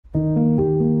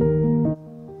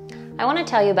I want to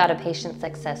tell you about a patient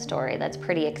success story that's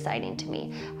pretty exciting to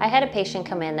me. I had a patient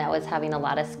come in that was having a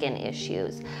lot of skin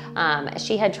issues.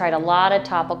 She had tried a lot of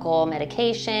topical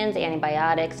medications,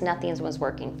 antibiotics, nothing was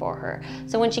working for her.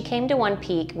 So when she came to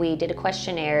OnePeak, we did a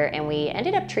questionnaire and we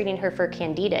ended up treating her for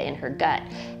Candida in her gut.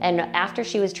 And after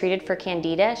she was treated for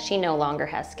Candida, she no longer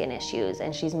has skin issues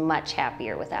and she's much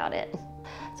happier without it.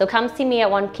 So come see me at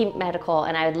OnePeak Medical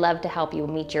and I would love to help you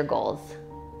meet your goals.